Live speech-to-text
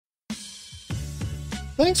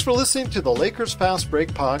Thanks for listening to the Lakers Fast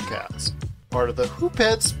Break podcast, part of the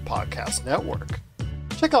Hoopheads Podcast Network.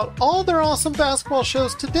 Check out all their awesome basketball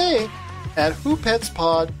shows today at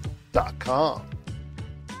hoopheadspod.com.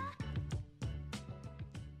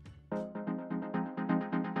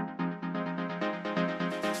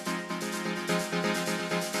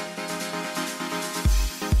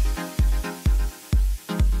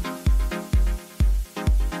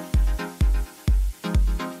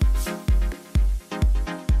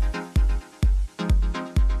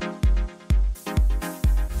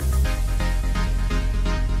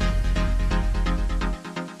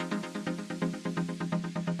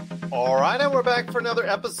 We're back for another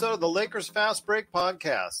episode of the Lakers Fast Break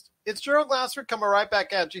podcast. It's Gerald Glassford coming right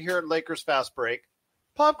back at you here at Lakers Fast Break.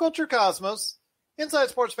 Pop Culture Cosmos, Inside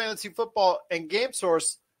Sports Fantasy Football, and Game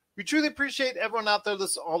Source. We truly appreciate everyone out there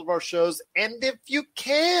listening to all of our shows. And if you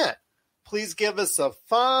can, please give us a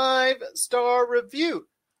 5-star review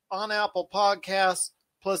on Apple Podcasts.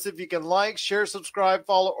 Plus, if you can like, share, subscribe,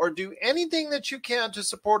 follow, or do anything that you can to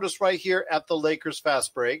support us right here at the Lakers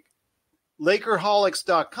Fast Break.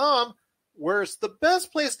 Lakerholics.com, where it's the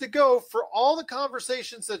best place to go for all the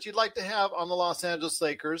conversations that you'd like to have on the Los Angeles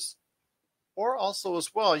Lakers. Or also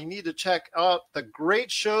as well, you need to check out the great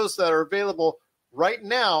shows that are available right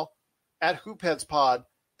now at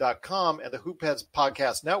hoopheadspod.com and the Hoopheads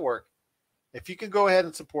Podcast Network. If you can go ahead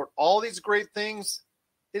and support all these great things,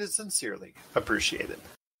 it is sincerely appreciated.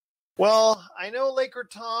 Well, I know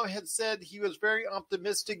LakerTom had said he was very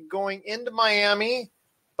optimistic going into Miami,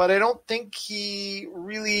 but I don't think he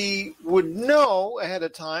really would know ahead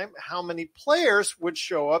of time how many players would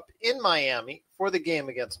show up in Miami for the game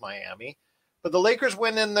against Miami. But the Lakers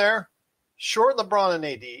went in there, short LeBron and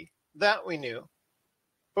AD. That we knew.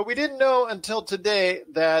 But we didn't know until today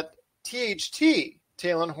that THT,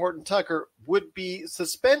 Talen Horton-Tucker, would be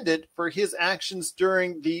suspended for his actions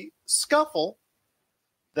during the scuffle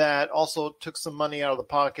that also took some money out of the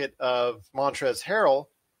pocket of Montrezl Harrell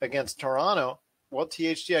against Toronto. Well,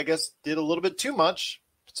 THT, I guess, did a little bit too much,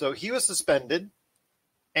 so he was suspended.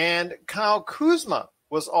 And Kyle Kuzma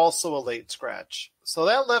was also a late scratch. So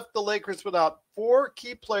that left the Lakers without 4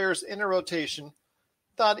 key players in a rotation.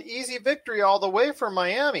 Thought easy victory all the way for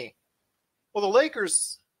Miami. Well, the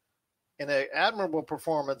Lakers, in an admirable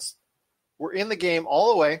performance, were in the game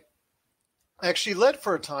all the way. Actually led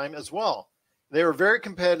for a time as well. They were very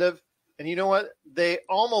competitive. And you know what? They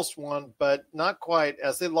almost won, but not quite,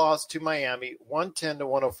 as they lost to Miami,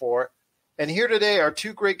 110-104. And here today are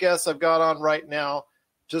 2 great guests I've got on right now.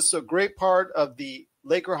 Just a great part of the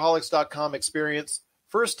Lakerholics.com experience.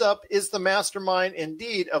 First up is the mastermind,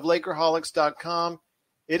 indeed, of Lakerholics.com.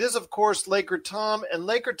 It is, of course, LakerTom. And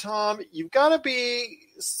LakerTom, you've got to be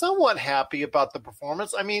somewhat happy about the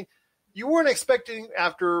performance. I mean, you weren't expecting,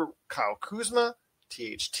 after Kyle Kuzma,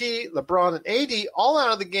 THT, LeBron, and AD all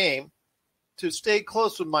out of the game, to stay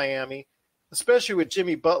close with Miami, especially with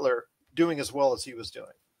Jimmy Butler doing as well as he was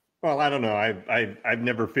doing. Well, I don't know. I've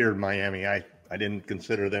never feared Miami. I didn't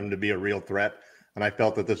consider them to be a real threat, and I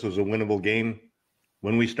felt that this was a winnable game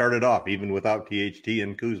when we started off, even without THT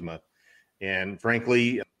and Kuzma. And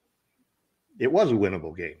frankly, it was a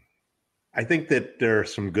winnable game. I think that there are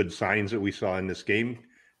some good signs that we saw in this game.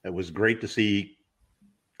 It was great to see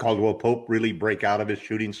Caldwell Pope really break out of his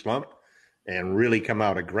shooting slump and really come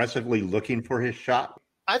out aggressively looking for his shot.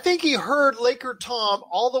 I think he heard LakerTom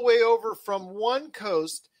all the way over from one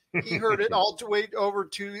coast. He heard it all the way over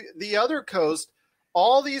to the other coast.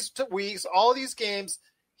 All these weeks, all these games,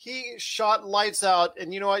 he shot lights out.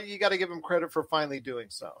 And you know what? You got to give him credit for finally doing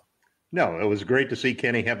so. No, it was great to see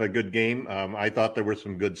Kenny have a good game. I thought there were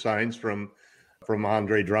some good signs from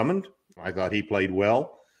Andre Drummond. I thought he played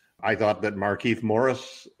well. I thought that Markieff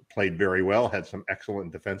Morris played very well, had some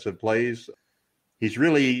excellent defensive plays. He's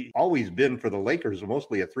really always been, for the Lakers,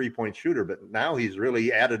 mostly a three-point shooter, but now he's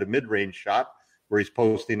really added a mid-range shot where he's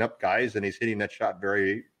posting up guys and he's hitting that shot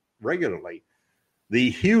very regularly. The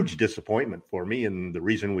huge disappointment for me, and the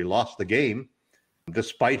reason we lost the game,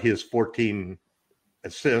 despite his 14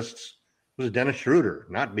 assists, was Dennis Schroeder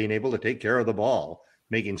not being able to take care of the ball,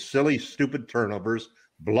 making silly, stupid turnovers,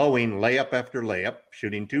 blowing layup after layup,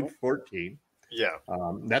 shooting 2-14. Yeah.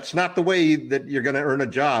 That's not the way that you're going to earn a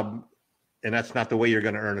job, and that's not the way you're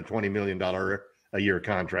going to earn a $20 million a year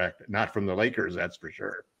contract, not from the Lakers, that's for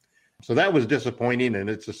sure. So that was disappointing, and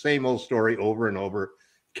it's the same old story over and over.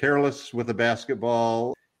 Careless with the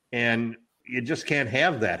basketball, and you just can't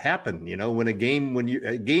have that happen. You know, when a game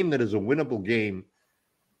that is a winnable game,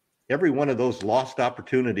 every one of those lost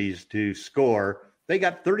opportunities to score, they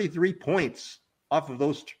got 33 points off of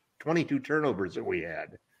those 22 turnovers that we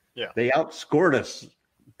had. Yeah. They outscored us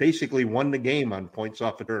basically won the game on points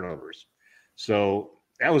off of turnovers. So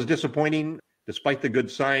that was disappointing. Despite the good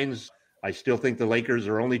signs, I still think the Lakers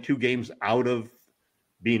are only 2 games out of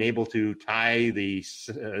being able to tie the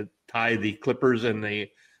Clippers and the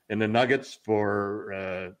Nuggets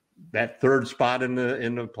for that 3rd spot in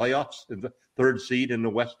the playoffs, the 3rd seed in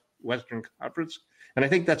the Western Conference. And I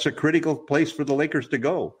think that's a critical place for the Lakers to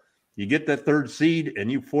go. You get that 3rd seed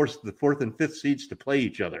and you force the 4th and 5th seeds to play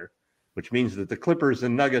each other, which means that the Clippers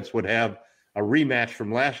and Nuggets would have a rematch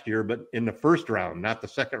from last year, but in the 1st round, not the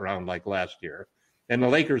 2nd round like last year. And the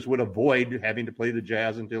Lakers would avoid having to play the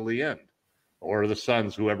Jazz until the end, or the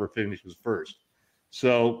Suns, whoever finishes first.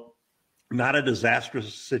 So not a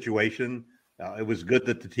disastrous situation. It was good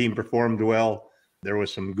that the team performed well. There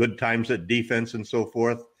was some good times at defense and so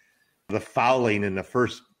forth. The fouling in the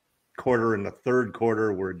 1st quarter and the 3rd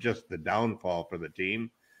quarter were just the downfall for the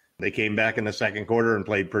team. They came back in the 2nd quarter and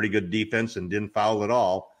played pretty good defense and didn't foul at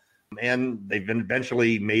all. And they've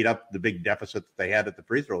eventually made up the big deficit that they had at the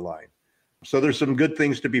free throw line. So there's some good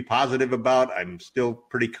things to be positive about. I'm still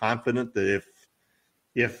pretty confident that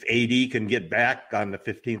if AD can get back on the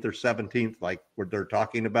 15th or 17th, like what they're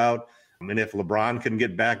talking about, and if LeBron can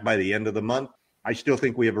get back by the end of the month, I still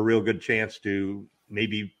think we have a real good chance to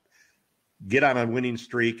maybe get on a winning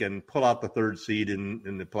streak and pull out the 3rd seed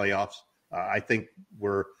in the playoffs. I think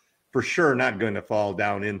we're for sure not going to fall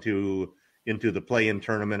down into the play-in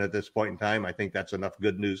tournament at this point in time. I think that's enough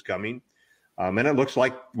good news coming. And it looks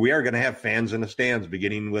like we are going to have fans in the stands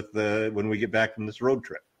beginning with when we get back from this road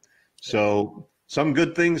trip. So some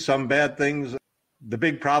good things, some bad things. The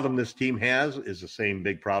big problem this team has is the same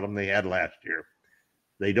big problem they had last year.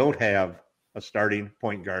 They don't have a starting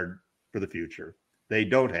point guard for the future. They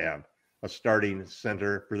don't have a starting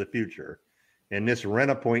center for the future. And this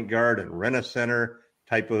rent a point guard and rent a center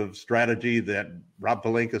type of strategy that Rob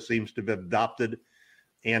Pelinka seems to have adopted,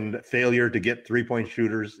 and failure to get 3-point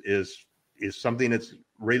shooters is something that's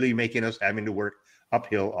really making us having to work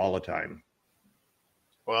uphill all the time.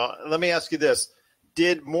 Well, let me ask you this.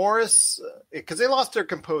 Did Morris, because they lost their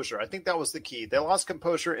composure, I think that was the key. They lost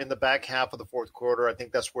composure in the back half of the 4th quarter. I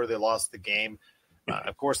think that's where they lost the game.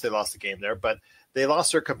 Of course, they lost the game there, but they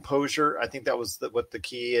lost their composure. I think that was what the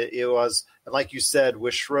key it was. And like you said,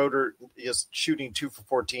 with Schroeder just shooting 2 for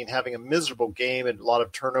 14, having a miserable game and a lot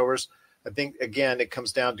of turnovers, I think, again, it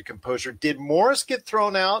comes down to composure. Did Morris get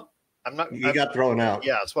thrown out? He got thrown out.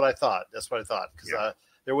 Yeah, that's what I thought. Because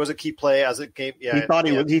there was a key play as it came. Yeah,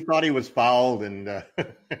 he thought he was fouled and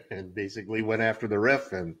and basically went after the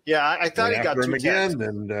ref and I thought he got him 2 again,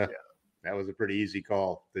 and that was a pretty easy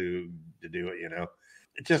call to do it.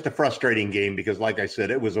 It's just a frustrating game because, like I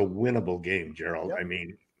said, it was a winnable game, Gerald. Yep. I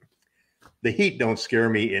mean, the Heat don't scare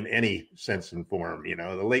me in any sense and form.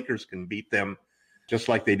 The Lakers can beat them just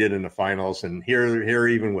like they did in the finals, and here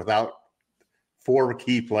even without 4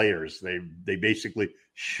 key players, they basically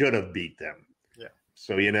should have beat them.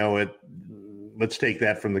 So, let's take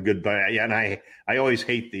that from the good. And I always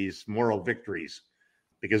hate these moral victories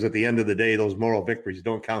because at the end of the day, those moral victories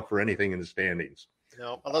don't count for anything in the standings.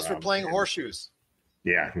 No, unless we're playing horseshoes.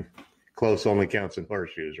 Yeah, close only counts in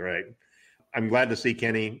horseshoes, right? I'm glad to see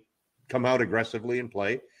Kenny come out aggressively and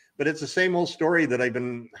play. But it's the same old story that I've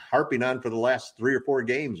been harping on for the last 3 or 4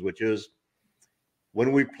 games, which is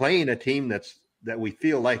when we're playing a team that we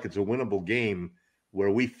feel like it's a winnable game, where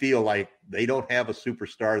we feel like they don't have a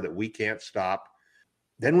superstar that we can't stop,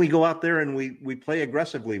 then we go out there and we play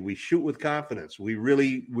aggressively. We shoot with confidence. We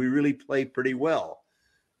really play pretty well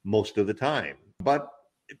most of the time. But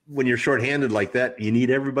when you're shorthanded like that, you need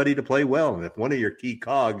everybody to play well. And if one of your key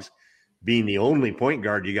cogs being the only point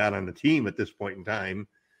guard you got on the team at this point in time,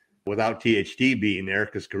 without THT being there,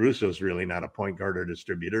 because Caruso's really not a point guard or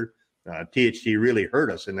distributor, THT really hurt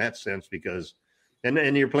us in that sense because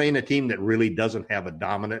And you're playing a team that really doesn't have a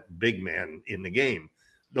dominant big man in the game.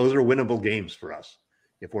 Those are winnable games for us.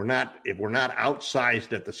 If we're not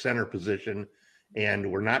outsized at the center position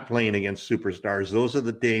and we're not playing against superstars, those are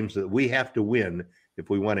the games that we have to win if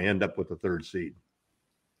we want to end up with the 3rd seed.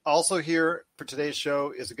 Also here for today's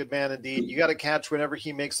show is a good man indeed. You got to catch whenever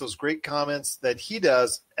he makes those great comments that he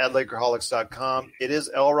does at Lakerholics.com. It is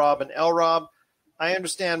LRob, and LRob, I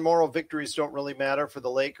understand moral victories don't really matter for the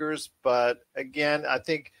Lakers, but again, I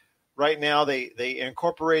think right now they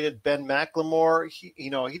incorporated Ben McLemore.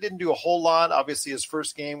 He didn't do a whole lot. Obviously, his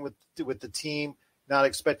first game with the team, not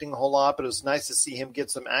expecting a whole lot, but it was nice to see him get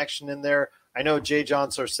some action in there. I know J. John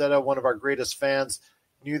Sarcetta, one of our greatest fans,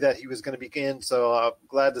 knew that he was going to be in, so I'm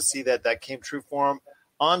glad to see that came true for him.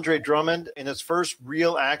 Andre Drummond, in his first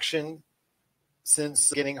real action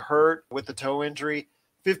since getting hurt with the toe injury,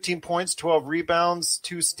 15 points, 12 rebounds,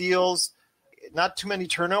 2 steals. not too many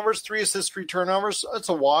turnovers, 3 assists, 3 turnovers. It's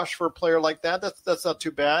a wash for a player like that. That's not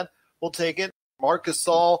too bad. We'll take it. Marcus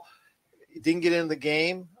Saul didn't get in the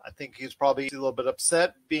game. I think he was probably a little bit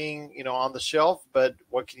upset being, on the shelf. But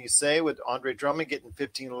what can you say with Andre Drummond getting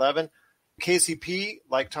 15-11? KCP,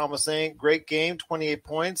 like Tom was saying, great game, 28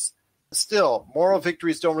 points. Still, moral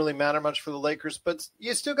victories don't really matter much for the Lakers, but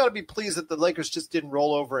you still got to be pleased that the Lakers just didn't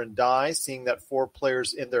roll over and die, seeing that 4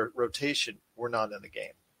 players in their rotation were not in the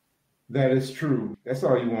game. That is true. That's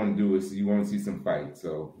all you want to do is you want to see some fight.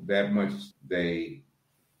 So that much they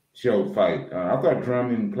showed fight. I thought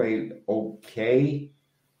Drummond played okay.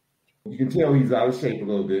 You can tell he's out of shape a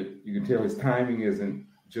little bit. You can tell his timing isn't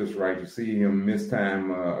just right. You see him miss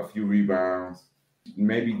time, a few rebounds.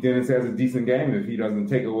 Maybe Dennis has a decent game if he doesn't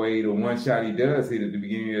take away the one shot he does hit at the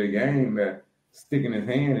beginning of the game, sticking his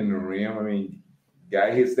hand in the rim. I mean,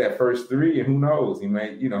 guy hits that first 3, and who knows? He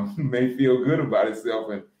may, may feel good about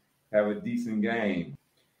himself and have a decent game.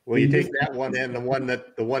 Well, you take that one and the one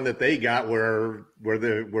that they got where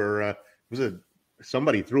was it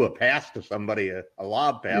somebody threw a pass to somebody, a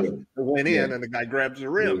lob pass that went in, and the guy grabs the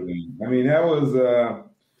rim. I mean, that was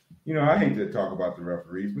I hate to talk about the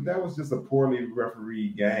referees, but that was just a poorly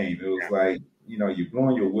refereed game. It was like, you're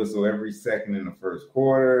blowing your whistle every second in the first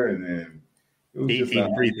quarter, and then it was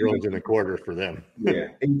 18 free throws in the quarter for them.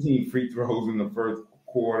 18 free throws in the first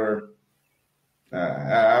quarter.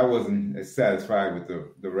 I wasn't as satisfied with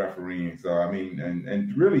the refereeing. So, I mean,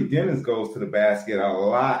 and really Dennis goes to the basket a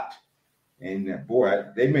lot. And, boy,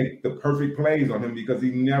 they make the perfect plays on him because he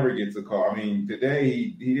never gets a call. I mean,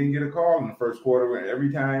 today he didn't get a call in the first quarter.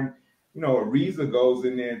 Every time, Ariza goes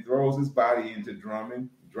in there and throws his body into Drummond.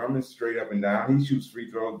 Drummond's straight up and down. He shoots free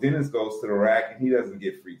throws. Dennis goes to the rack, and he doesn't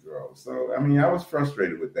get free throws. So, I mean, I was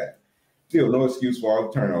frustrated with that. Still, no excuse for all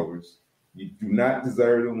the turnovers. You do not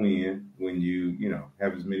deserve to win when you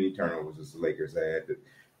have as many turnovers as the Lakers had.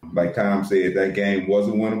 Like Tom said, that game was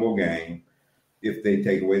a winnable game if they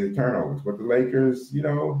take away the turnovers. But the Lakers,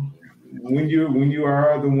 when you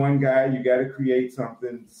are the one guy, you got to create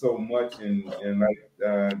something so much, and like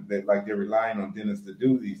they're relying on Dennis to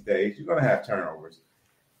do these days, you're going to have turnovers.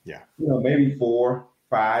 Yeah. Maybe 4,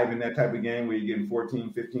 5 in that type of game where you're getting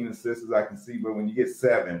 14, 15 assists, I can see. But when you get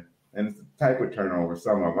 7, and it's the type of turnover,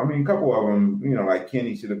 some of them. I mean, a couple of them, like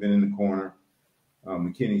Kenny should have been in the corner.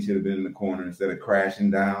 McKinney should have been in the corner instead of crashing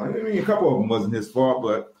down. I mean, a couple of them wasn't his fault,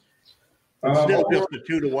 but it's still just a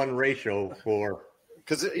 2-to-1 ratio for.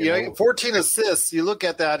 Because 14 assists, you look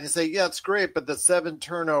at that and you say, yeah, it's great, but the 7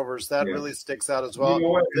 turnovers, that really sticks out as well.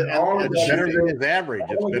 It's better than his average.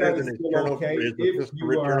 It's better than his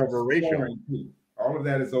turnover ratio. All of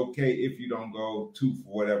that is okay if you don't go 2 for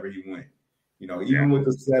whatever he went. Even with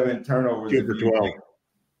the 7 turnovers, if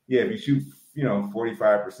you shoot,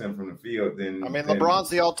 45% from the field, then LeBron's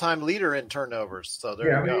the all-time leader in turnovers. So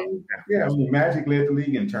there you go. Magic led the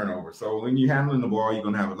league in turnovers. So when you're handling the ball, you're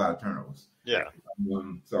going to have a lot of turnovers. Yeah.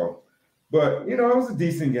 But it was a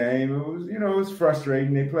decent game. It was, it was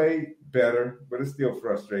frustrating. They played better, but it's still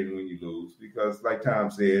frustrating when you lose because, like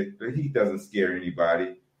Tom said, the Heat doesn't scare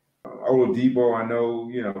anybody. Oladipo, I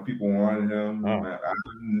know, people wanted him.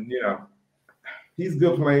 He's a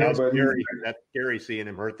good player. That's scary seeing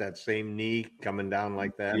him hurt that same knee coming down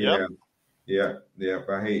like that. Yeah.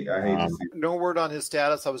 I hate to see it. No word on his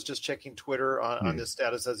status. I was just checking Twitter on his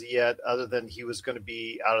status as yet, other than he was going to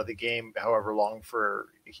be out of the game however long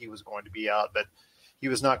he was going to be out, but he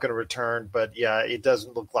was not going to return. But it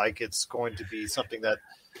doesn't look like it's going to be something that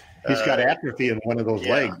he's got atrophy in one of those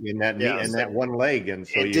legs, in that knee, in that one leg, and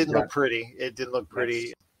so it didn't look pretty. It didn't look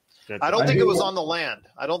pretty. I don't think it was on the land.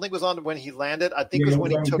 I don't think it was on when he landed. I think it was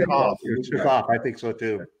when he took off. He took off. I think so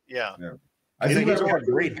too. Yeah. I think he's got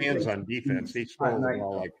great hands on defense. He stole the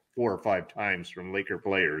ball like 4 or 5 times from Laker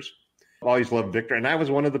players. Always loved Victor, and I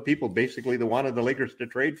was one of the people basically that wanted the Lakers to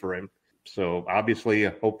trade for him. So obviously,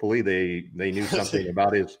 hopefully, they knew something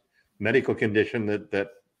about his medical condition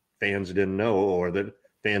that fans didn't know or that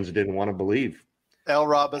fans didn't want to believe.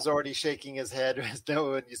 LRob is already shaking his head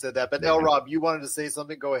when you said that. But LRob, you wanted to say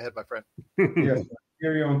something? Go ahead, my friend. Yes,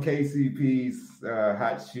 carry on KCP's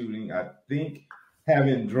hot shooting. I think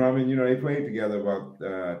having Drummond, they played together about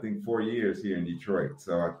 4 years here in Detroit.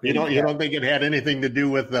 So I think you don't think it had anything to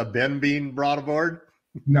do with Ben being brought aboard?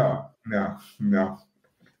 No.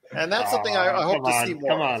 And that's something I hope to see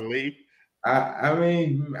more. Come on, Lee.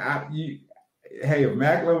 Hey, if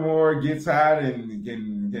McLemore gets hot and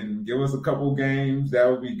can give us a couple games, that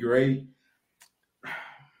would be great.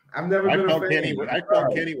 I've never been a fan. I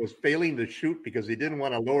thought Kenny was failing to shoot because he didn't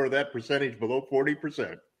want to lower that percentage below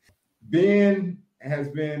 40%. Ben has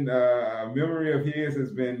been a memory of his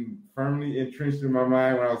has been firmly entrenched in my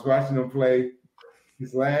mind. When I was watching him play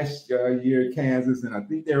his last year at Kansas, and I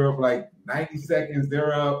think they were up like 90 seconds.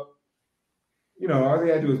 They're up. All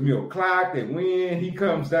they had to do is milk clock. They win. He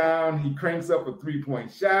comes down. He cranks up a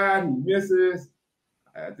 3-point shot. He misses.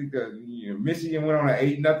 I think Michigan went on an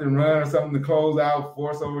 8-0 run or something to close out,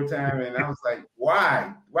 force overtime. And I was like,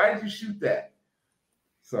 why? Why did you shoot that?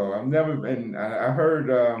 So I've never been. I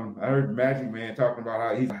heard Magic Man talking about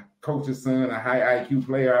how he's a coach's son, a high IQ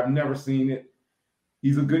player. I've never seen it.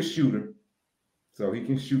 He's a good shooter, so he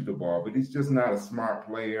can shoot the ball, but he's just not a smart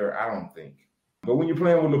player, I don't think. But when you're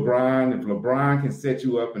playing with LeBron, if LeBron can set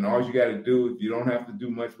you up and all you got to do, if you don't have to do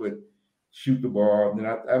much but shoot the ball, then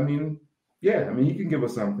he can give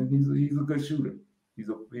us something. He's a good shooter. He's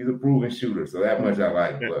a proven shooter, so that much I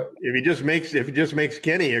like. But if he just makes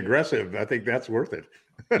Kenny aggressive, I think that's worth it.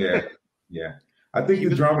 Yeah. I think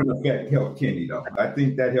the Drummond effect helped Kenny, though. I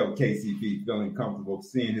think that helped KCP feeling comfortable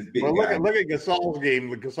seeing his big guy. Look at Gasol's game.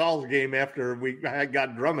 The Gasol's game after we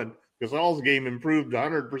got Drummond, Gasol's game improved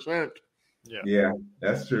 100%. Yeah,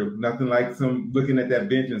 that's true. Nothing like looking at that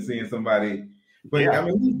bench and seeing somebody. But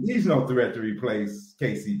he's no threat to replace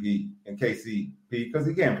KCP because he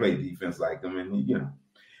can't play defense like them. And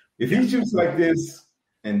if he shoots like this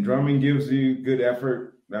and Drummond gives you good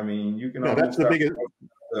effort, you can. No, that's the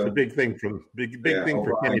big thing for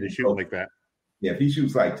Kenny to shoot like that. Yeah, if he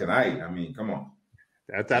shoots like tonight, come on.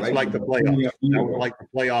 That's like the playoff. That was like the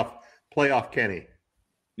playoff Kenny.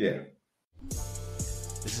 Yeah.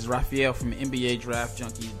 This is Raphael from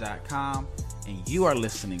NBADraftJunkies.com, and you are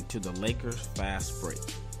listening to the Lakers Fast Break.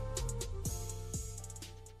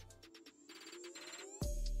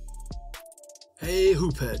 Hey,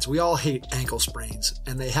 hoopheads, we all hate ankle sprains,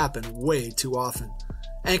 and they happen way too often.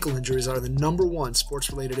 Ankle injuries are the #1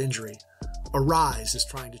 sports-related injury. Arise is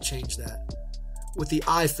trying to change that. With the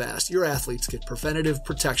iFast, your athletes get preventative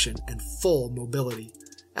protection and full mobility.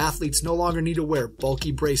 Athletes no longer need to wear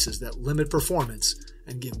bulky braces that limit performance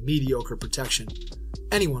and give mediocre protection.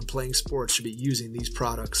 Anyone playing sports should be using these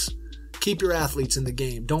products. Keep your athletes in the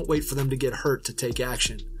game. Don't wait for them to get hurt to take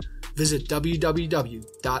action. Visit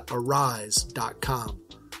www.arise.com,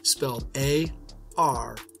 spelled ARYSE,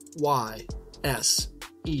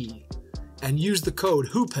 and use the code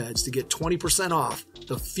HOOPHEADS to get 20% off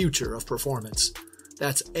the future of performance.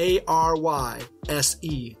 That's ARYSE.com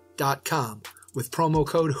with promo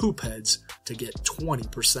code HOOPHEADS to get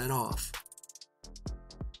 20% off.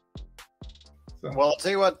 Well, I'll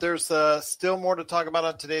tell you what, there's still more to talk about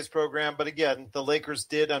on today's program. But again, the Lakers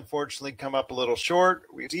did unfortunately come up a little short.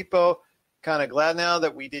 Depot, kind of glad now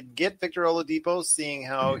that we did get Victor Oladipo, seeing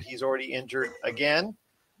how he's already injured again.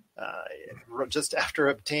 Just after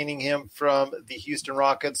obtaining him from the Houston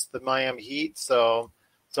Rockets, the Miami Heat. So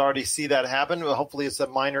it's already see that happen. Well, hopefully it's a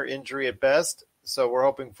minor injury at best. So we're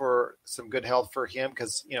hoping for some good health for him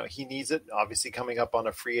because, he needs it, obviously coming up on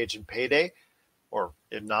a free agent payday. Or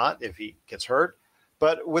if not, if he gets hurt.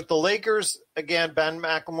 But with the Lakers, again, Ben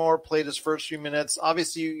McLemore played his first few minutes.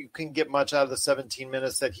 Obviously, you couldn't get much out of the 17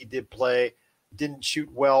 minutes that he did play. Didn't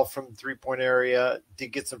shoot well from the three-point area.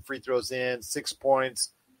 Did get some free throws in, 6 points.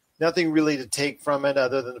 Nothing really to take from it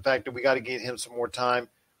other than the fact that we got to get him some more time,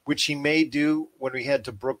 which he may do when we head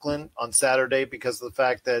to Brooklyn on Saturday because of the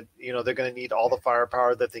fact that, they're going to need all the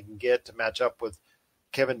firepower that they can get to match up with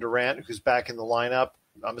Kevin Durant, who's back in the lineup.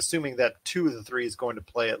 I'm assuming that 2 of the 3 is going to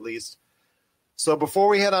play at least. So before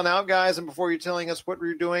we head on out, guys, and before you're telling us what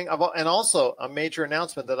we're doing, and also a major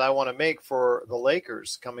announcement that I want to make for the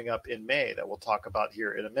Lakers coming up in May that we'll talk about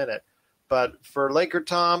here in a minute. But for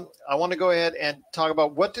LakerTom, I want to go ahead and talk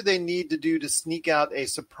about what do they need to do to sneak out a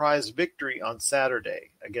surprise victory on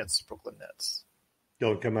Saturday against the Brooklyn Nets.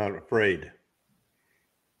 Don't come out afraid.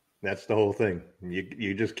 That's the whole thing.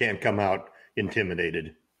 You just can't come out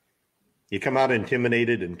intimidated. You come out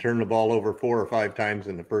intimidated and turn the ball over 4 or 5 times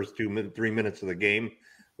in the first 3 minutes of the game,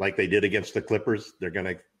 like they did against the Clippers, they're going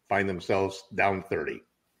to find themselves down 30.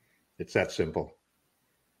 It's that simple.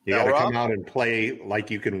 You got to come out and play like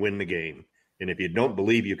you can win the game. And if you don't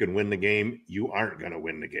believe you can win the game, you aren't going to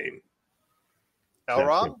win the game.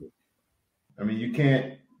 LRob? You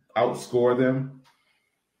can't outscore them.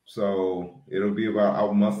 So it'll be about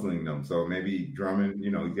out-muscling them. So maybe Drummond,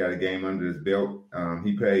 he's got a game under his belt.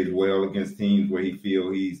 He plays well against teams where he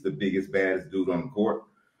feels he's the biggest, baddest dude on the court.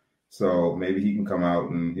 So maybe he can come out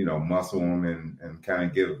and, muscle them and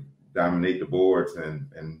kind of dominate the boards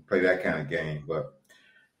and play that kind of game. But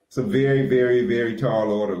it's a very, very, very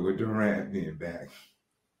tall order with Durant being back.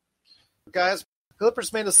 Guys,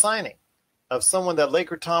 Clippers made a signing of someone that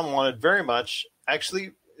LakerTom wanted very much.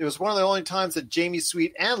 Actually, it was one of the only times that Jamie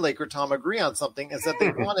Sweet and LakerTom agree on something is that they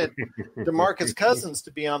wanted DeMarcus Cousins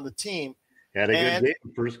to be on the team. Had a good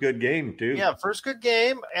game. First good game, too. Yeah, first good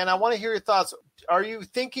game. And I want to hear your thoughts. Are you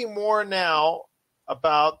thinking more now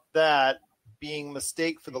about that being a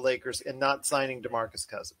mistake for the Lakers and not signing DeMarcus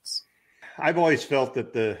Cousins? I've always felt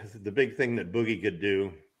that the big thing that Boogie could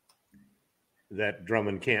do that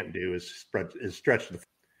Drummond can't do is stretch the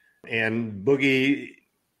 – and Boogie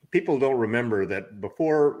 – people don't remember that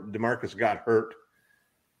before DeMarcus got hurt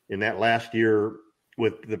in that last year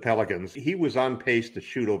with the Pelicans, he was on pace to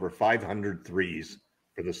shoot over 500 threes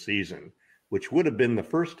for the season, which would have been the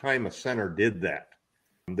first time a center did that.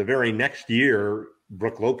 The very next year,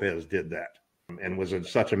 Brook Lopez did that and was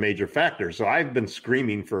such a major factor. So I've been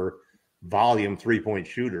screaming for volume three-point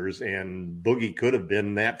shooters, and Boogie could have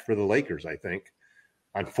been that for the Lakers, I think.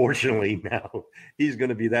 Unfortunately, now he's going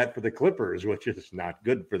to be that for the Clippers, which is not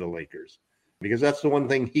good for the Lakers, because that's the one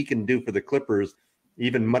thing he can do for the Clippers,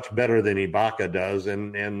 even much better than Ibaka does.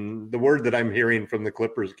 And the word that I'm hearing from the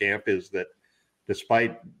Clippers camp is that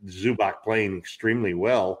despite Zubac playing extremely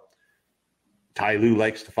well, Ty Lue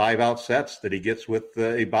likes the 5-out sets that he gets with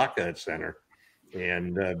Ibaka at center,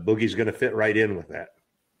 and Boogie's going to fit right in with that.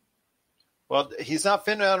 Well, he's not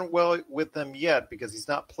fitting out well with them yet because he's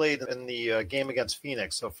not played in the game against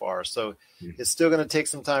Phoenix so far. So it's still going to take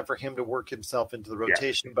some time for him to work himself into the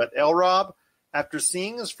rotation. Yeah. But LRob, after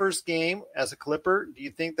seeing his first game as a Clipper, do you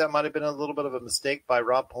think that might have been a little bit of a mistake by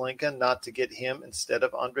Rob Pelinka not to get him instead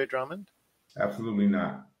of Andre Drummond? Absolutely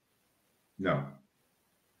not. No.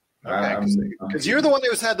 Okay, because you're the one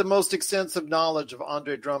who's had the most extensive knowledge of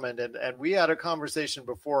Andre Drummond, and we had a conversation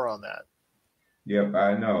before on that. Yep,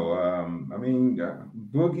 I know.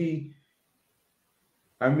 Boogie,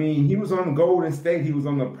 he was on Golden State. He was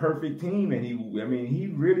on the perfect team, and he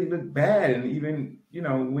really looked bad. And even,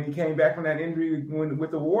 when he came back from that injury with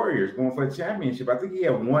the Warriors going for a championship, I think he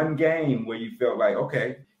had one game where you felt like,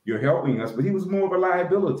 okay, you're helping us, but he was more of a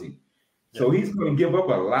liability. Yeah. So he's going to give up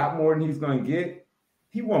a lot more than he's going to get.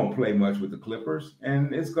 He won't play much with the Clippers,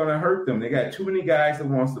 and it's going to hurt them. They got too many guys that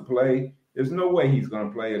wants to play. There's no way he's going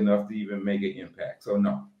to play enough to even make an impact. So,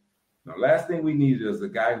 no. Last thing we need is a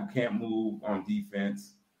guy who can't move on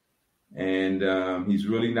defense, and he's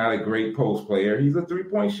really not a great post player. He's a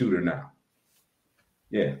three-point shooter now.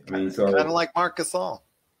 Yeah, so kind of like Marc Gasol.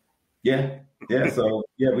 Yeah. So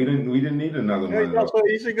we didn't need another one.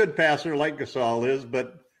 He's a good passer like Gasol is,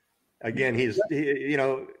 but again,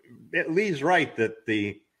 Lee's right that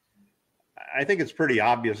I think it's pretty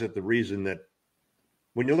obvious that the reason that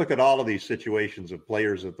when you look at all of these situations of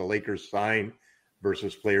players that the Lakers sign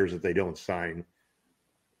versus players that they don't sign,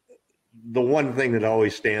 the one thing that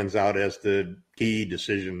always stands out as the key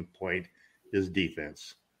decision point is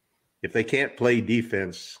defense. If they can't play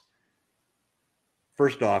defense,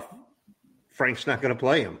 first off, Frank's not going to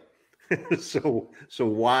play him. So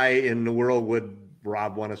why in the world would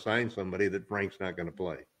Rob want to sign somebody that Frank's not going to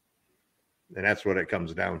play? And that's what it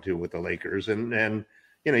comes down to with the Lakers. And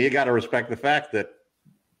you got to respect the fact that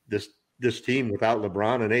this team without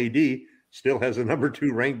LeBron and AD still has a number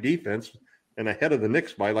 2 ranked defense and ahead of the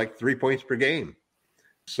Knicks by like 3 points per game.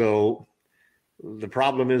 So the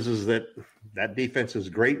problem is that defense is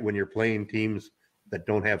great when you're playing teams that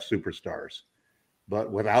don't have superstars.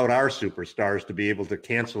 But without our superstars to be able to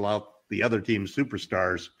cancel out the other team's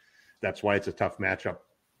superstars, that's why it's a tough matchup.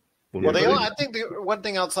 I think the one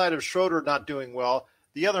thing outside of Schroeder not doing well,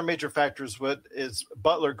 the other major factor is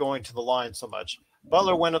Butler going to the line so much.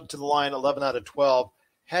 Butler went up to the line 11 out of 12.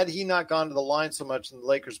 Had he not gone to the line so much and the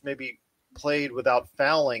Lakers maybe played without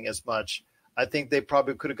fouling as much, I think they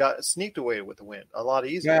probably could have got sneaked away with the win a lot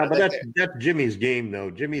easier. Yeah, but that's Jimmy's game,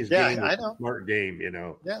 though. Jimmy's game is a smart game,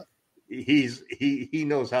 Yeah. He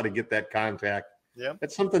knows how to get that contact. Yeah.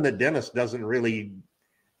 That's something that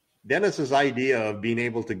Dennis's idea of being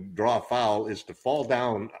able to draw a foul is to fall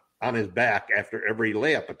down on his back after every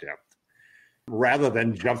layup attempt, rather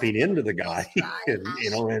than jumping into the guy and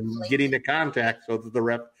getting the contact so that the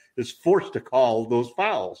ref is forced to call those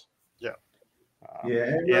fouls. Yeah.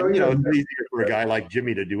 It's easier for a guy like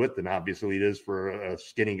Jimmy to do it than obviously it is for a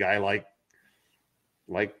skinny guy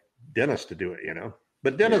like Dennis to do it,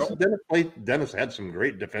 But Dennis had some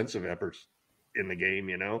great defensive efforts in the game,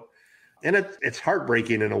 And it's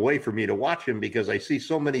heartbreaking in a way for me to watch him because I see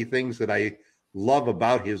so many things that I love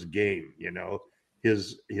about his game,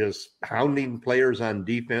 his hounding players on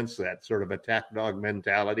defense, that sort of attack dog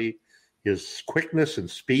mentality, his quickness and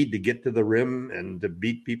speed to get to the rim and to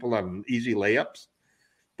beat people on easy layups.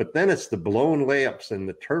 But then it's the blown layups and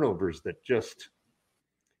the turnovers that just,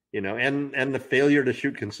 and the failure to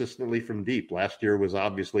shoot consistently from deep. Last year was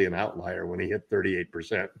obviously an outlier when he hit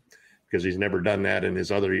 38%. Because he's never done that in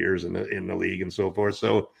his other years in the league and so forth.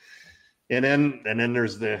 So, and then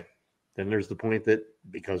there's the then there's the point that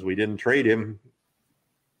because we didn't trade him,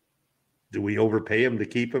 do we overpay him to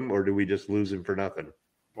keep him, or do we just lose him for nothing?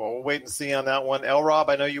 Well, we'll wait and see on that one. LRob,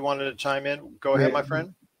 I know you wanted to chime in. Go ahead, my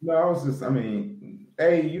friend. No, I was just,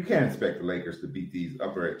 you can't expect the Lakers to beat these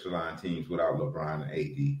upper echelon teams without LeBron and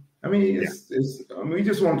AD. We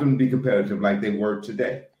just want them to be competitive like they were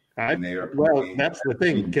today. That's the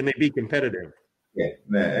thing. Can they be competitive? Yeah.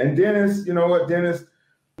 And Dennis, you know what, Dennis,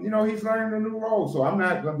 he's learning a new role, so I'm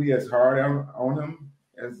not going to be as hard on him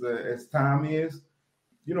as Tom is.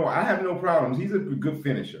 I have no problems. He's a good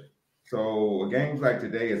finisher. So games like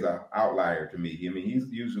today is an outlier to me. He's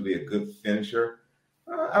usually a good finisher.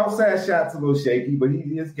 Outside shots a little shaky, but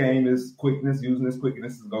his game is quickness, using his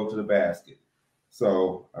quickness to go to the basket.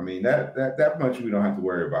 So, that much we don't have to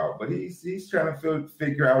worry about. But he's trying to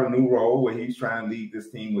figure out a new role where he's trying to lead this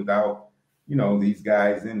team without, these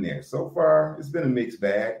guys in there. So far, it's been a mixed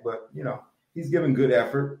bag, but, he's given good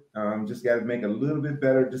effort. Just got to make a little bit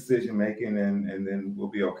better decision making, and then we'll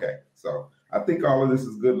be okay. So I think all of this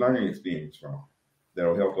is good learning experience from him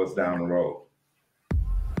that'll help us down the road.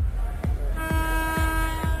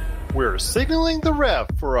 We're signaling the ref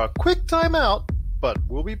for a quick timeout, but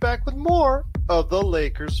we'll be back with more of the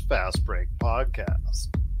Lakers Fast Break podcast.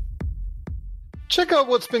 Check out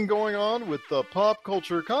what's been going on with the Pop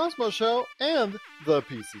Culture Cosmos Show and the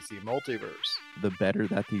PCC Multiverse. The better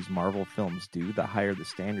that these Marvel films do, the higher the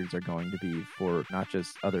standards are going to be for not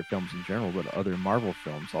just other films in general, but other Marvel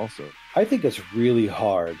films also. I think it's really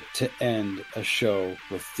hard to end a show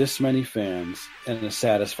with this many fans in a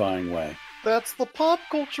satisfying way. That's the Pop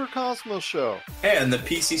Culture Cosmos Show. And the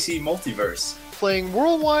PCC Multiverse. Playing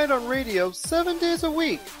worldwide on radio 7 days a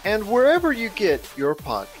week and wherever you get your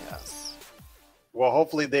podcasts. Well,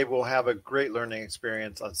 hopefully they will have a great learning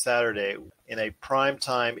experience on Saturday in a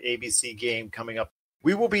primetime ABC game coming up.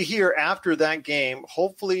 We will be here after that game,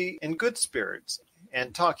 hopefully in good spirits,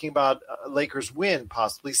 and talking about Lakers win,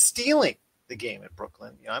 possibly stealing the game at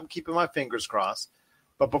Brooklyn. I'm keeping my fingers crossed.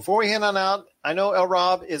 But before we head on out, I know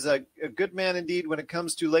LRob is a good man indeed when it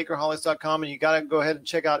comes to Lakerholics.com, and you got to go ahead and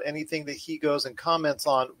check out anything that he goes and comments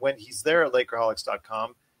on when he's there at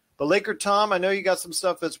Lakerholics.com. But LakerTom, I know you got some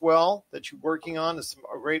stuff as well that you're working on, and some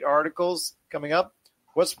great articles coming up.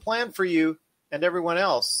 What's planned for you and everyone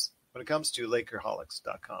else when it comes to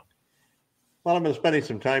Lakerholics.com? Well, I've been spending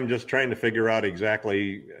some time just trying to figure out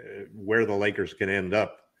exactly where the Lakers can end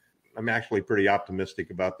up. I'm actually pretty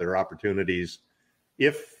optimistic about their opportunities.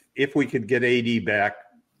 If we could get AD back,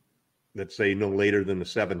 let's say no later than the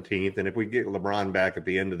 17th, and if we get LeBron back at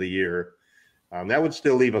the end of the year, that would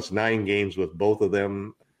still leave us 9 games with both of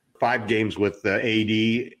them, 5 games with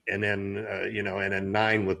AD, and then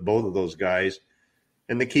 9 with both of those guys.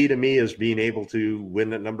 And the key to me is being able to win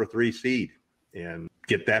the number 3 seed and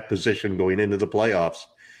get that position going into the playoffs.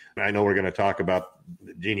 And I know we're going to talk about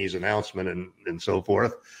Jeannie's announcement and so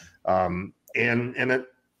forth,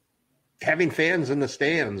 having fans in the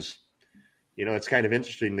stands, it's kind of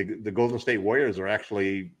interesting. The Golden State Warriors are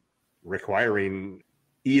actually requiring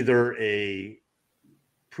either a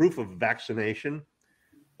proof of vaccination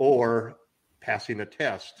or passing a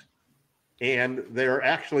test. And they're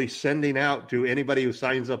actually sending out to anybody who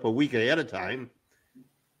signs up a week ahead of time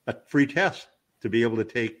a free test to be able to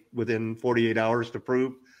take within 48 hours to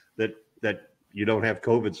prove that you don't have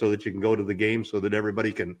COVID, so that you can go to the game, so that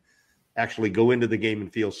everybody can actually go into the game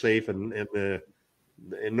and feel safe. And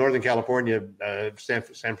in Northern California, San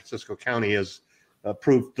Francisco County has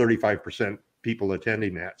approved 35% people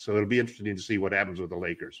attending that. So it'll be interesting to see what happens with the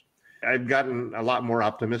Lakers. I've gotten a lot more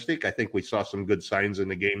optimistic. I think we saw some good signs in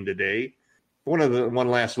the game today. One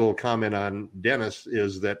last little comment on Dennis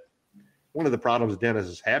is that one of the problems Dennis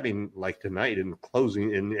is having, like tonight, in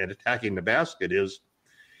closing and attacking the basket, is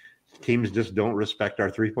teams just don't respect our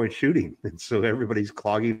three-point shooting. And so everybody's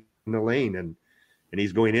clogging in the lane, and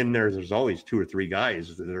he's going in there. There's always 2 or 3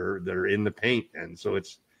 guys that are in the paint, and so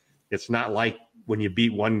it's not like when you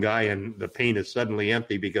beat one guy and the paint is suddenly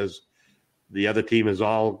empty because the other team is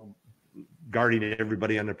all guarding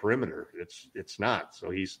everybody on the perimeter. It's not.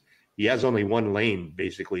 So he has only one lane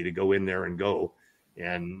basically to go in there and go,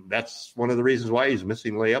 and that's one of the reasons why he's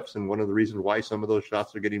missing layups, and one of the reasons why some of those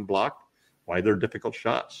shots are getting blocked, why they're difficult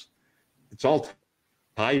shots. It's all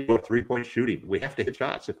tied to three-point shooting. We have to hit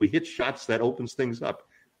shots. If we hit shots, that opens things up.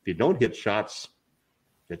 If you don't hit shots,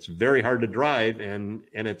 it's very hard to drive, and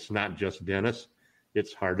it's not just Dennis.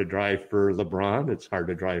 It's hard to drive for LeBron. It's hard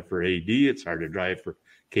to drive for AD. It's hard to drive for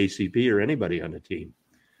KCP or anybody on the team.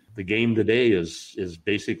 The game today is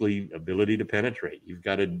basically ability to penetrate.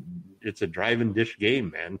 It's a drive and dish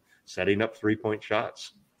game, man, setting up three-point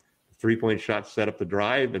shots. The three-point shots set up the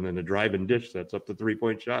drive, and then the drive and dish sets up the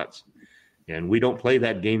three-point shots. And we don't play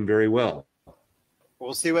that game very well.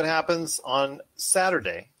 We'll see what happens on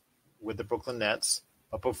Saturday with the Brooklyn Nets.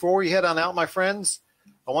 But before we head on out, my friends,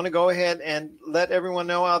 I want to go ahead and let everyone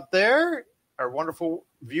know out there, our wonderful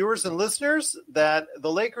viewers and listeners, that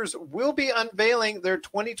the Lakers will be unveiling their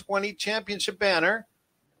 2020 championship banner.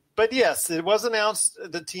 But yes, it was announced,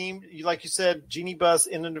 the team, like you said, Jeannie Buss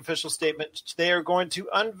in an official statement, they are going to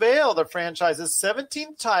unveil the franchise's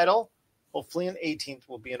 17th title. Hopefully an 18th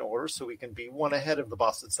will be in order so we can be one ahead of the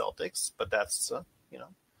Boston Celtics. But that's, a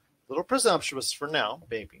little presumptuous for now,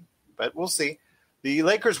 maybe. But we'll see. The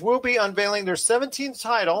Lakers will be unveiling their 17th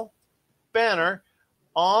title banner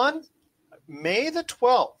on May the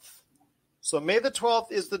 12th. So May the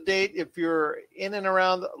 12th is the date. If you're in and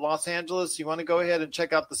around Los Angeles, you want to go ahead and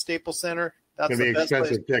check out the Staples Center. That's the best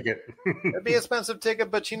expensive place. Ticket. It'd be an expensive ticket,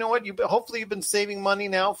 but you know what? Hopefully you've been saving money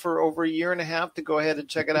now for over a year and a half to go ahead and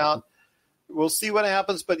check it out. We'll see what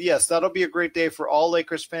happens, but yes, that'll be a great day for all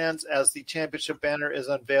Lakers fans as the championship banner is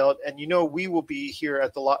unveiled. And we will be here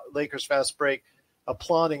at the Lakers Fast Break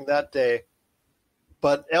applauding that day.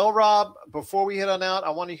 But LRob, before we head on out, I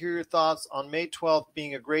want to hear your thoughts on May 12th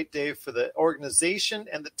being a great day for the organization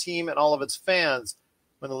and the team and all of its fans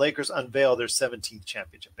when the Lakers unveil their 17th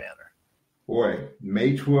championship banner. Boy,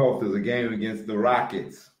 May 12th is a game against the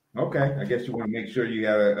Rockets. Okay, I guess you want to make sure you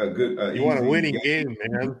got a good you want a winning game,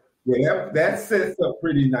 man. Yeah, that sets up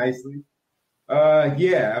pretty nicely.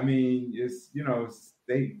 Yeah, I mean,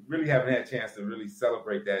 they really haven't had a chance to really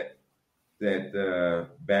celebrate that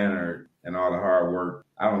banner and all the hard work,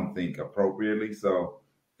 I don't think, appropriately. So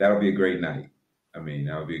that'll be a great night.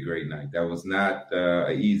 That'll be a great night. That was not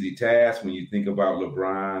an easy task when you think about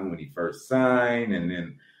LeBron when he first signed, and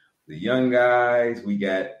then the young guys. We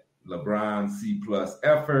got LeBron's C+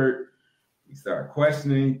 effort. We start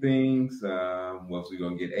questioning things. Once we're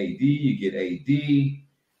going to get AD, you get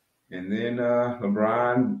AD. And then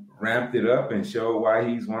LeBron ramped it up and showed why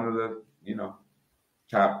he's one of the,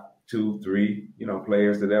 top 2, 3,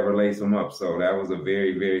 players that ever lace them up. So that was a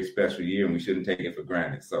very, very special year, and we shouldn't take it for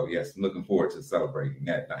granted. So, yes, I'm looking forward to celebrating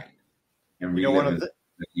that night and reliving the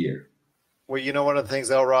year. Well, one of the things,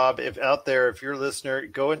 LRob, if you're a listener,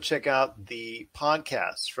 go and check out the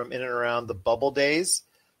podcasts from in and around the bubble days,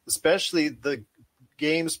 especially the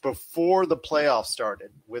games before the playoffs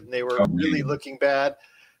started, when they were really looking bad,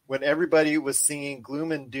 when everybody was singing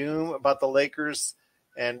gloom and doom about the Lakers.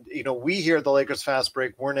 And, we here at the Lakers Fast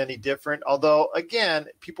Break weren't any different. Although, again,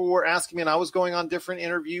 people were asking me, and I was going on different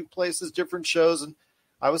interview places, different shows, and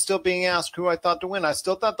I was still being asked who I thought to win. I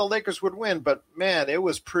still thought the Lakers would win, but, man, it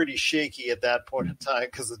was pretty shaky at that point in time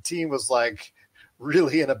because the team was,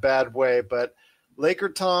 really in a bad way. But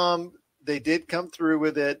LakerTom, they did come through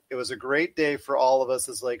with it. It was a great day for all of us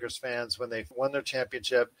as Lakers fans when they won their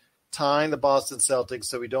championship, tying the Boston Celtics,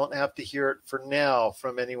 so we don't have to hear it for now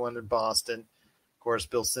from anyone in Boston. Of course,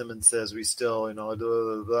 Bill Simmons says we still,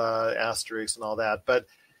 asterisks and all that. But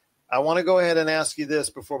I want to go ahead and ask you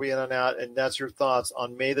this before we head on out, and that's your thoughts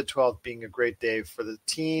on May the 12th being a great day for the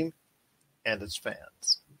team and its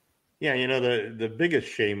fans. Yeah, the biggest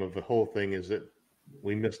shame of the whole thing is that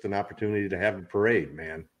we missed an opportunity to have a parade,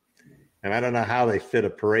 man. And I don't know how they fit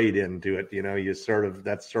a parade into it.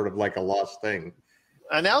 That's sort of like a lost thing.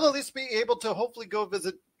 And now they'll at least be able to hopefully go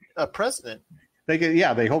visit a president.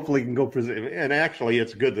 They hopefully can go visit. And actually,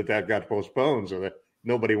 it's good that got postponed so that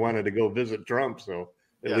nobody wanted to go visit Trump. So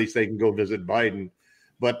at least they can go visit Biden.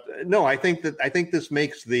 But no, I think this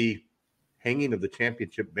makes the hanging of the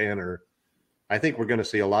championship banner. I think we're going to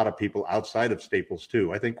see a lot of people outside of Staples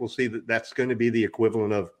too. I think we'll see that's going to be the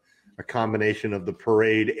equivalent of a combination of the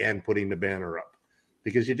parade and putting the banner up,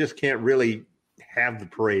 because you just can't really have the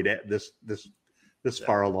parade at this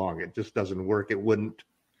far along. It just doesn't work. It wouldn't.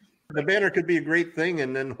 The banner could be a great thing,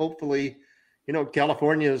 and then hopefully,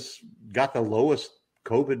 California's got the lowest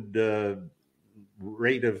COVID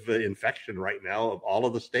rate of infection right now of all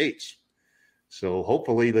of the states. So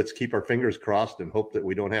hopefully, let's keep our fingers crossed and hope that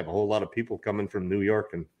we don't have a whole lot of people coming from New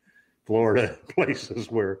York and Florida, places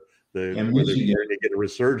where they're going to get a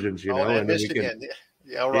resurgence. And Michigan,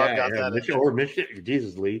 Rob got that. Or Michigan,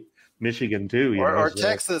 Jesus, Lee. Michigan too, or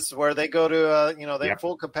Texas, where they go to, they have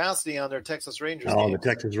full capacity on their Texas Rangers. Oh, games. The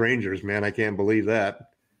Texas Rangers, man, I can't believe that.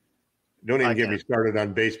 Don't even get me started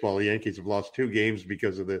on baseball. The Yankees have lost 2 games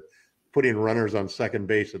because of the putting runners on second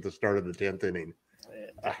base at the start of the 10th inning.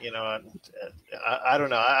 I don't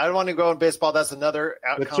know. I don't want to go in baseball. That's another.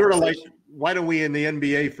 It's sort of like, why don't we in the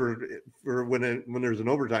NBA for when there's an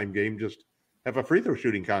overtime game just have a free throw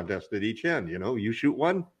shooting contest at each end? You shoot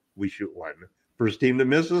one, we shoot one. First team that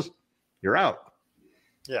misses, you're out.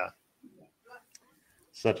 Yeah.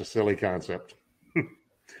 Such a silly concept.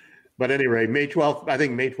 But anyway, May 12th, I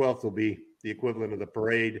think May 12th will be the equivalent of the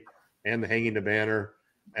parade and the hanging the banner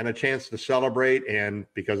and a chance to celebrate. And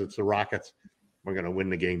because it's the Rockets, we're going to win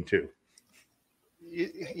the game too.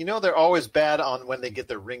 You know, they're always bad on when they get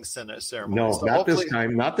their ring ceremony. No, so not this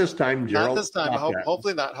time. Not this time, Gerald. Not this time.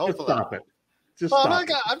 Hopefully not. Hopefully stop not. It. Just stop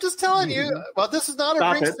it. I'm just telling you. Well, this is not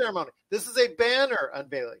a ring ceremony. This is a banner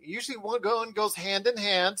unveiling. Usually one goes hand in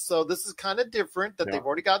hand. So this is kind of different that they've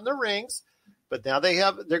already gotten their rings, but now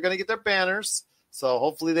they're going to get their banners. So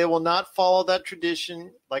hopefully they will not follow that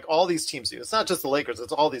tradition like all these teams do. It's not just the Lakers.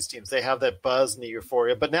 It's all these teams. They have that buzz and the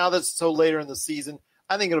euphoria. But now that's so later in the season,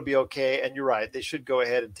 I think it'll be okay. And you're right. They should go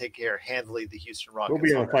ahead and take care handily the Houston Rockets. We'll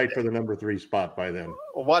be in a fight for the number 3 spot by then.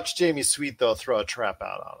 We'll watch Jamie Sweet, though, throw a trap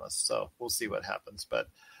out on us. So we'll see what happens. But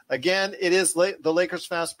again, it is the Lakers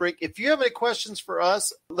Fast Break. If you have any questions for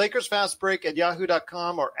us,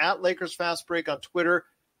 LakersFastBreak@yahoo.com or @LakersFastBreak on Twitter,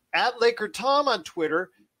 @LakerTom on Twitter.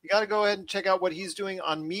 You got to go ahead and check out what he's doing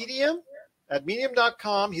on Medium at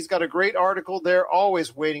medium.com. He's got a great article there,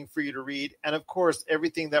 always waiting for you to read. And, of course,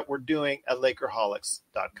 everything that we're doing at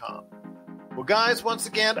Lakerholics.com. Well, guys, once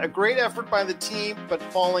again, a great effort by the team, but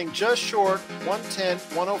falling just short,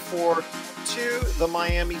 110-104 to the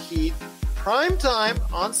Miami Heat. Prime time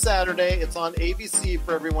on Saturday. It's on ABC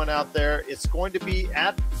for everyone out there. It's going to be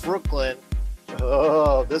at Brooklyn.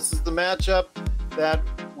 Oh, this is the matchup that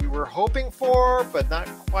we were hoping for, but not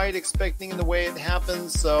quite expecting in the way it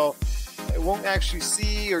happens. So I won't actually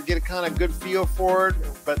see or get a kind of good feel for it.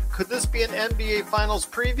 But could this be an NBA Finals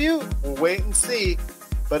preview? We'll wait and see.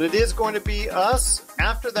 But it is going to be us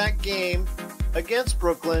after that game against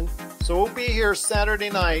Brooklyn. So we'll be here Saturday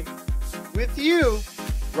night with you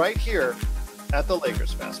right here at the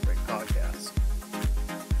Lakers Fast Break Podcast.